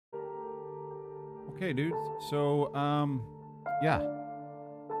Okay, dudes. So, yeah.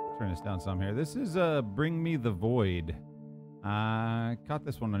 Turn this down some here. This is Bring Me the Void. I caught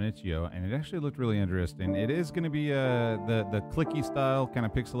this one on Itch.io, and it actually looked really interesting. It is going to be the clicky style, kind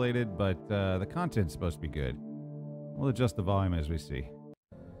of pixelated, but the content's supposed to be good. We'll adjust the volume as we see.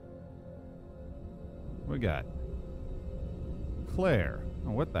 What we got? Claire.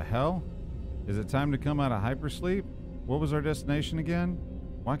 Oh, what the hell? Is it time to come out of hypersleep? What was our destination again?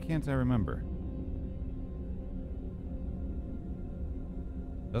 Why can't I remember?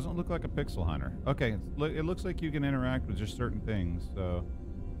 Doesn't look like a pixel hunter. Okay, it looks like you can interact with just certain things. So,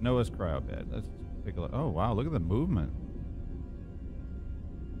 Noah's cryo bed. Let's take a look. Oh, wow, look at the movement.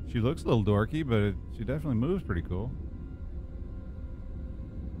 She looks a little dorky, but she definitely moves pretty cool.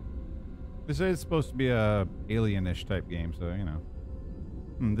 They say it's supposed to be a alien-ish type game, so, you know.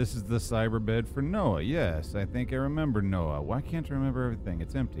 This is the cyber bed for Noah. Yes, I think I remember Noah. Why can't I remember everything?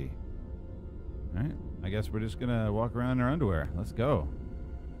 It's empty. All right, I guess we're just going to walk around in our underwear. Let's go.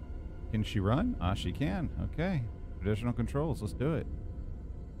 Can she run? Ah, she can. Okay. Traditional controls. Let's do it.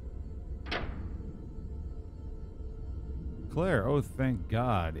 Claire. Oh, thank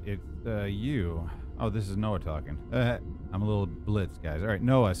God. It's you. Oh, this is Noah talking. I'm a little blitz, guys. All right,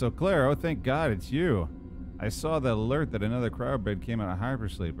 Noah. So, Claire, oh, thank God it's you. I saw the alert that another cryobed came out of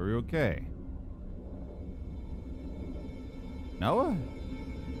hypersleep. Are you okay? Noah?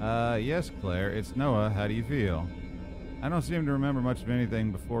 Yes, Claire. It's Noah. How do you feel? I don't seem to remember much of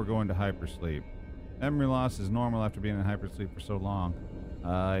anything before going to hypersleep. Memory loss is normal after being in hypersleep for so long.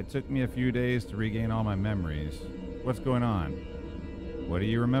 It took me a few days to regain all my memories. What's going on? What do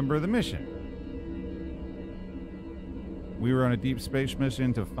you remember of the mission? We were on a deep space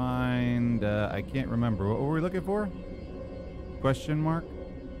mission to find... I can't remember. What were we looking for? Question mark?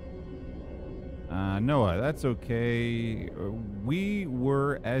 Noah, that's okay. We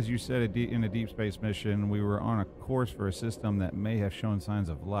were, as you said, in a deep space mission. We were on a course for a system that may have shown signs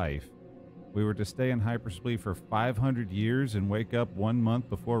of life. We were to stay in hypersleep for 500 years and wake up 1 month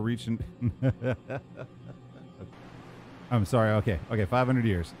before reaching... I'm sorry, okay, 500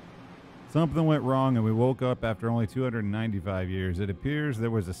 years. Something went wrong and we woke up after only 295 years. It appears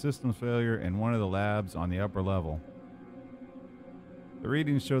there was a systems failure in one of the labs on the upper level. The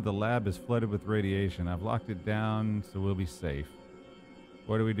readings show the lab is flooded with radiation. I've locked it down so we'll be safe.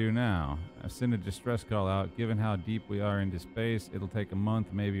 What do we do now? I've sent a distress call out. Given how deep we are into space, it'll take a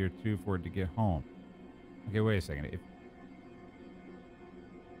month, maybe or two, for it to get home. Okay, wait a second.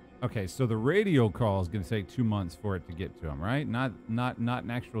 Okay, so the radio call is going to take 2 months for it to get to him, right? Not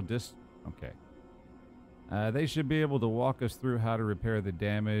an actual Okay. They should be able to walk us through how to repair the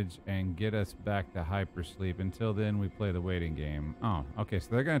damage and get us back to hypersleep. Until then, we play the waiting game. Oh, okay, so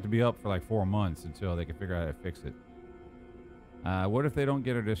they're going to have to be up for like 4 months until they can figure out how to fix it. What if they don't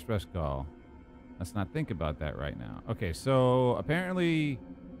get a distress call? Let's not think about that right now. Okay, so apparently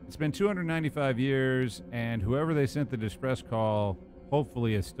it's been 295 years, and whoever they sent the distress call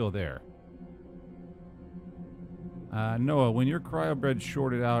hopefully is still there. Noah, when your cryobed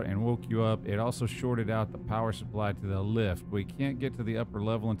shorted out and woke you up, it also shorted out the power supply to the lift. We can't get to the upper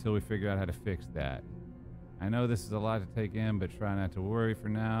level until we figure out how to fix that. I know this is a lot to take in, but try not to worry for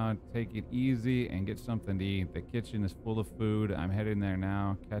now. Take it easy and get something to eat. The kitchen is full of food. I'm heading there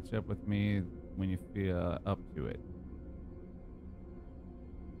now. Catch up with me when you feel up to it.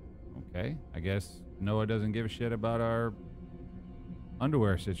 Okay, I guess Noah doesn't give a shit about our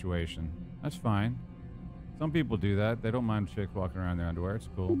underwear situation. That's fine. Some people do that. They don't mind chicks walking around in their underwear. It's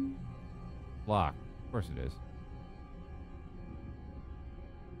cool. Lock. Of course it is.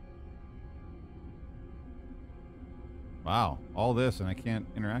 Wow. All this and I can't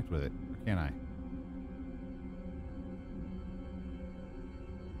interact with it. Or can I?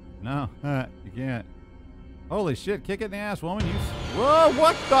 No. You can't. Holy shit. Kick it in the ass, woman. Whoa,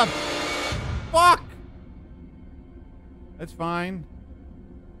 what the fuck? That's fine.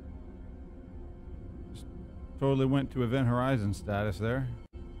 Totally went to Event Horizon status there.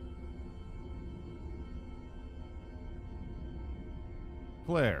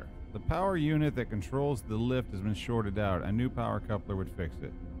 Claire, the power unit that controls the lift has been shorted out. A new power coupler would fix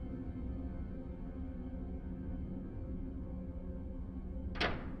it.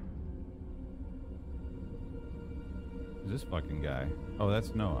 Who's this fucking guy? Oh,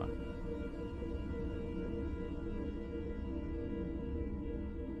 that's Noah.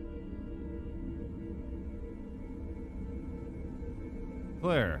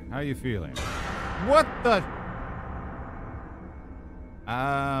 Claire, how you feeling? What the?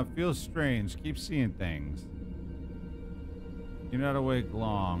 Feels strange. Keep seeing things. You're not awake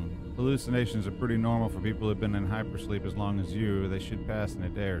long. Hallucinations are pretty normal for people who've been in hypersleep as long as you. They should pass in a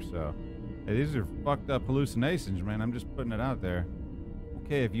day or so. Hey, these are fucked up hallucinations, man. I'm just putting it out there.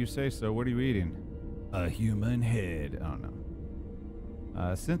 Okay, if you say so. What are you eating? A human head. Oh, no.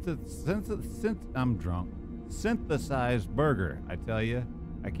 I'm drunk. Synthesized burger, I tell you.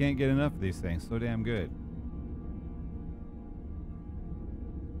 I can't get enough of these things. So damn good.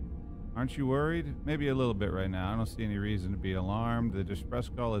 Aren't you worried? Maybe a little bit right now. I don't see any reason to be alarmed. The distress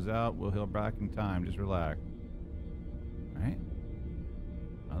call is out. We'll heal back in time. Just relax. All right.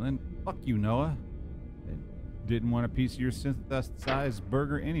 Well then, fuck you, Noah. I didn't want a piece of your synthesized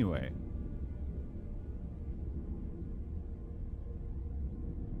burger anyway.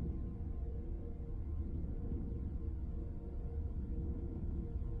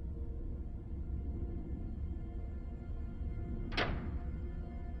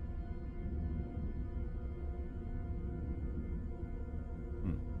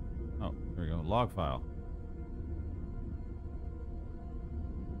 Oh, there we go. Log file.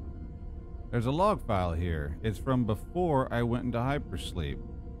 There's a log file here. It's from before I went into hypersleep.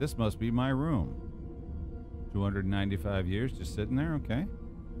 This must be my room. 295 years just sitting there, okay.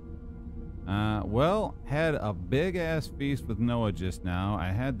 Well, had a big-ass feast with Noah just now.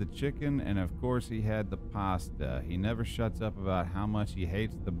 I had the chicken, and of course he had the pasta. He never shuts up about how much he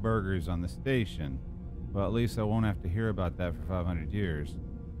hates the burgers on the station. Well, at least I won't have to hear about that for 500 years.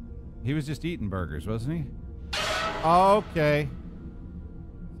 He was just eating burgers, wasn't he? Okay.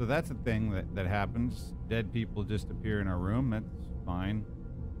 So that's a thing that happens. Dead people just appear in our room. That's fine.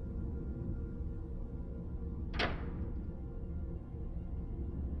 So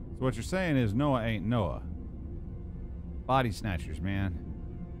what you're saying is Noah ain't Noah. Body snatchers, man.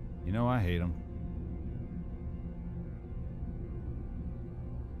 You know I hate them.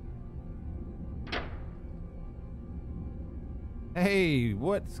 Hey,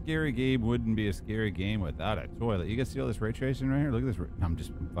 what scary game wouldn't be a scary game without a toilet? You guys see all this ray tracing right here? Look at this. I'm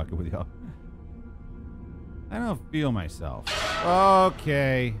just fucking with y'all. I don't feel myself.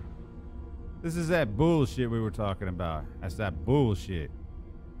 Okay. This is that bullshit we were talking about. That's that bullshit.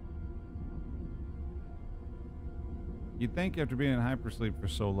 You'd think after being in hypersleep for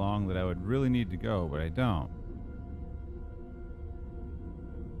so long that I would really need to go, but I don't.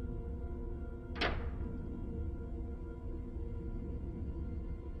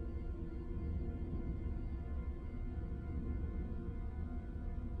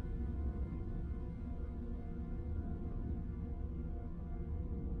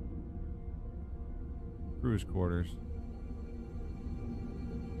 Crew's quarters.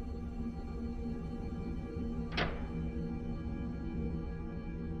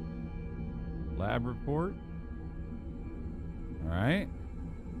 Lab report. All right.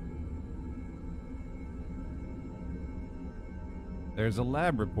 There's a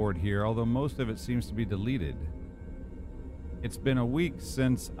lab report here, although most of it seems to be deleted. It's been a week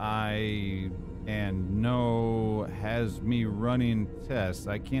since and No has me running tests.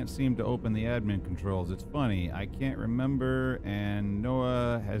 I can't seem to open the admin controls. It's funny. I can't remember, and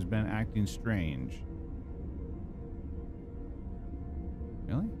Noah has been acting strange.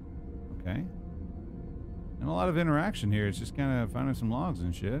 Really? Okay. And a lot of interaction here. It's just kind of finding some logs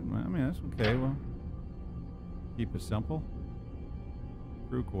and shit. I mean, that's okay. Well, keep it simple.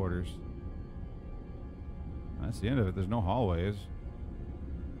 Crew quarters. That's the end of it. There's no hallways.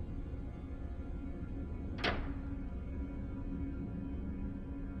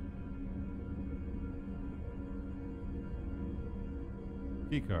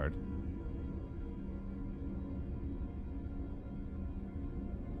 Key card.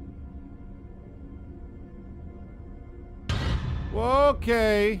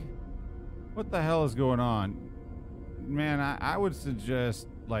 Okay. What the hell is going on? Man, I would suggest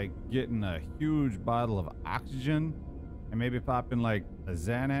like getting a huge bottle of oxygen and maybe popping like a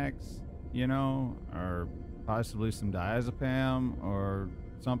Xanax, you know, or possibly some diazepam or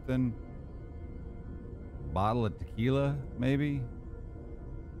something. Bottle of tequila, maybe.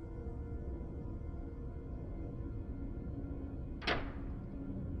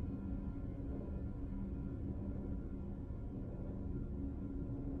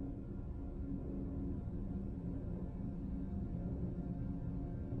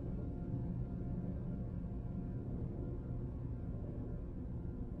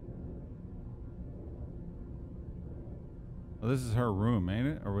 Oh, this is her room, ain't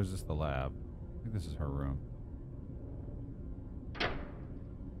it? Or was this the lab? I think this is her room.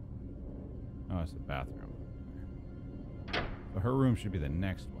 Oh, it's the bathroom. So her room should be the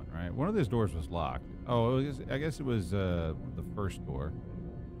next one, right? One of those doors was locked. Oh, I guess it was the first door.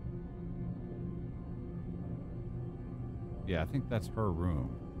 Yeah, I think that's her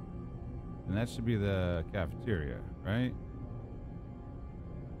room. And that should be the cafeteria, right?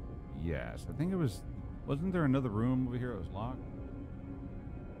 Yes, I think it was. Wasn't there another room over here that was locked?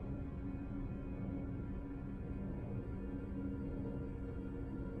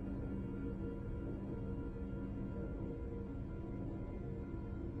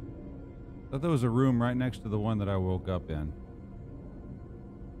 I thought there was a room right next to the one that I woke up in.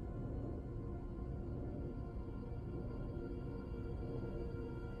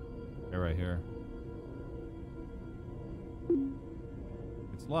 Okay, right here.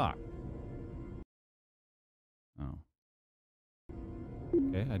 It's locked. Oh.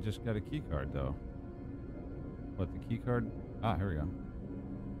 Okay, I just got a key card though. What, the key card? Ah, here we go.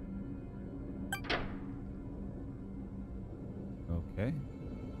 Okay.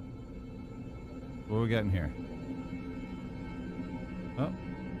 What we got in here? Oh,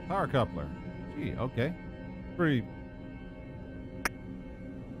 power coupler. Gee, okay. Pretty.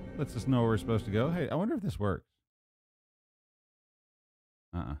 Lets us know where we're supposed to go. Hey, I wonder if this works.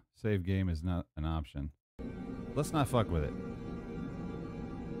 Save game is not an option. Let's not fuck with it.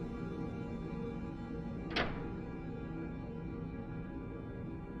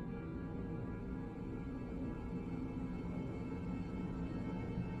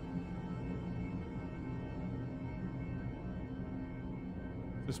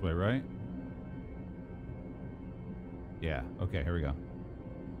 This way, right? Yeah. Okay, here we go.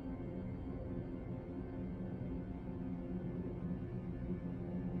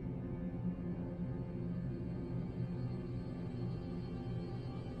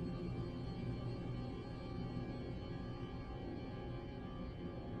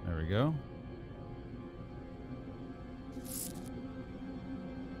 There we go.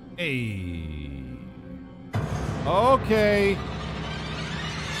 Hey. Okay.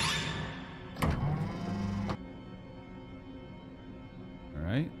 All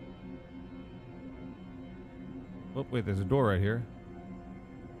right. Oh, wait, there's a door right here.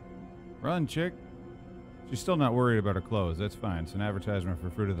 Run, chick. She's still not worried about her clothes. That's fine. It's an advertisement for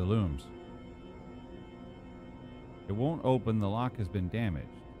Fruit of the Looms. It won't open. The lock has been damaged.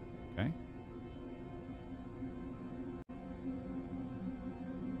 Okay.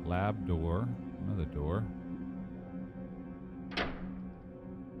 Lab door. Another door.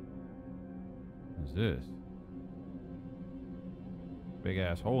 What's this? Big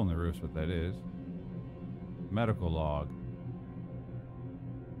ass hole in the roof's what that is. Medical log.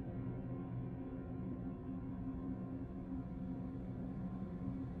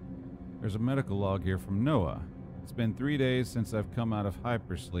 There's a medical log here from Noah. It's been 3 days since I've come out of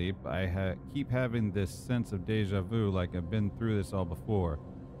hypersleep. I keep having this sense of deja vu, like I've been through this all before.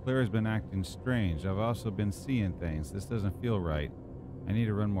 Claire's been acting strange. I've also been seeing things. This doesn't feel right. I need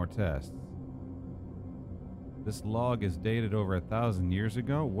to run more tests. This log is dated over 1,000 years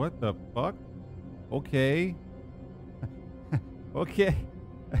ago? What the fuck? Okay. Okay.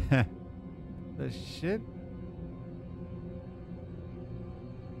 The shit?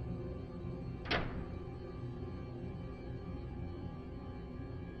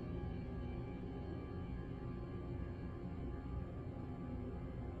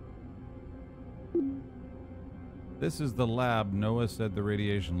 This is the lab Noah said the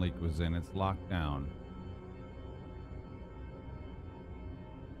radiation leak was in. It's locked down.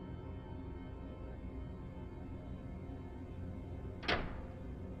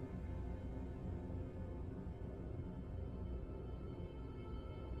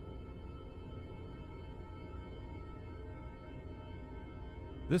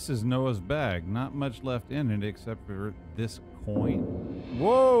 This is Noah's bag. Not much left in it except for this coin.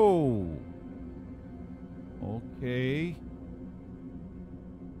 Whoa! Okay.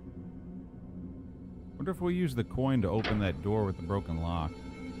 Wonder if we use the coin to open that door with the broken lock.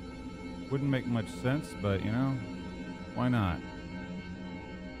 Wouldn't make much sense, but you know, why not?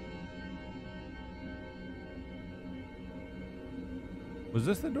 Was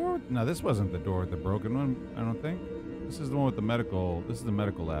this the door? No, this wasn't the door with the broken one, I don't think. This is the one with the medical. This is the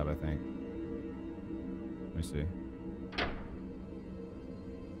medical lab, I think. Let me see.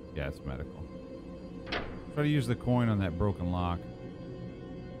 Yeah, it's medical. Try to use the coin on that broken lock.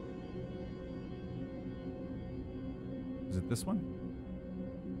 Is it this one?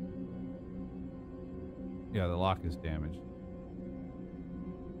 Yeah, the lock is damaged.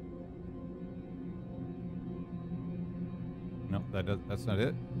 Nope, that's not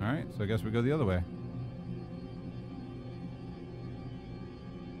it. All right, so I guess we go the other way.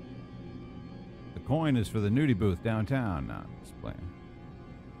 The coin is for the nudie booth downtown. No, I'm just playing.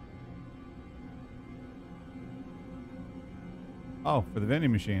 Oh, for the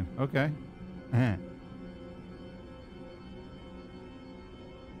vending machine. Okay.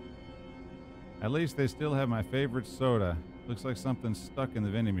 At least they still have my favorite soda. Looks like something's stuck in the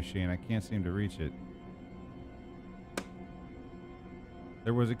vending machine. I can't seem to reach it.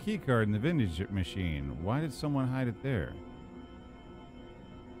 There was a key card in the vending machine. Why did someone hide it there?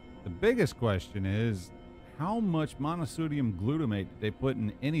 The biggest question is, how much monosodium glutamate did they put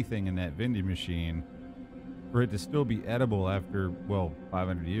in anything in that vending machine for it to still be edible after, well,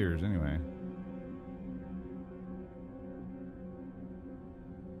 500 years anyway?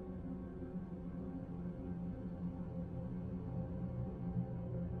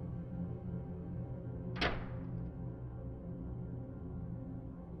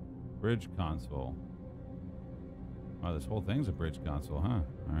 Bridge console. Wow, this whole thing's a bridge console, huh?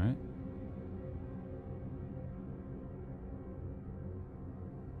 All right.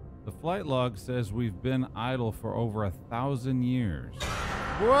 The flight log says we've been idle for over 1,000 years.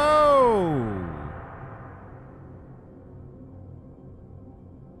 Whoa!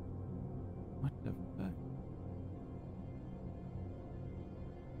 What the fuck?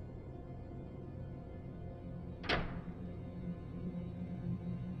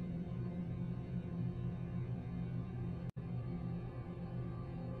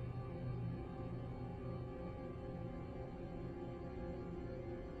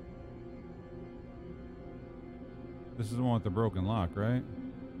 This is the one with the broken lock, right?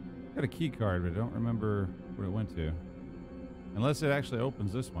 Got a key card, but I don't remember what it went to. Unless it actually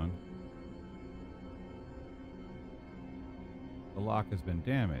opens this one. The lock has been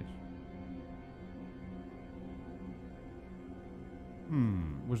damaged.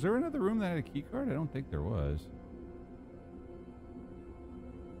 Was there another room that had a key card? I don't think there was.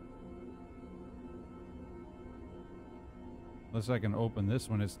 Unless I can open this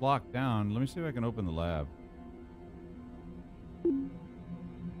one. It's locked down. Let me see if I can open the lab.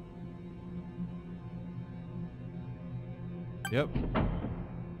 Yep.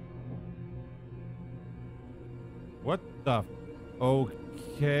 What the?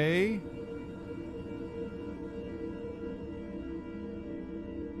 Okay.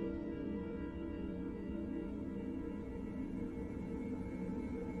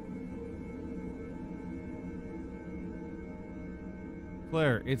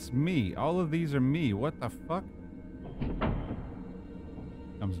 Claire, it's me. All of these are me. What the fuck?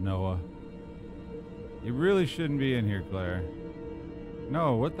 Comes Noah. You really shouldn't be in here, Claire.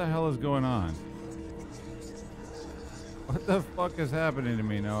 No, what the hell is going on? What the fuck is happening to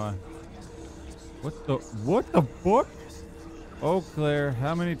me, Noah? What the fuck? Oh, Claire,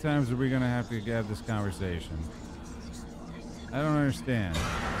 how many times are we gonna have to have this conversation? I don't understand.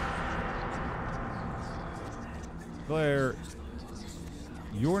 Claire,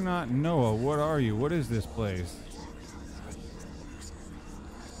 you're not Noah. What are you? What is this place?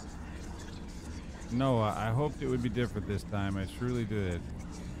 Noah, I hoped it would be different this time. I truly did.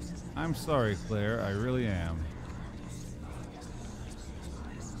 I'm sorry, Claire. I really am.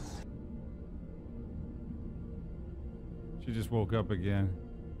 She just woke up again.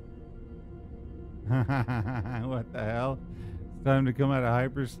 What the hell? It's time to come out of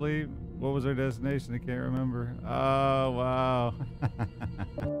hypersleep? What was our destination? I can't remember. Oh, wow.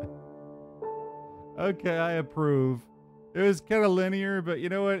 Okay, I approve. It was kind of linear, but you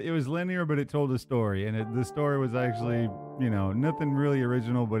know what? It was linear, but it told a story, and the story was actually, you know, nothing really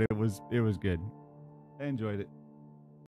original, but it was good. I enjoyed it.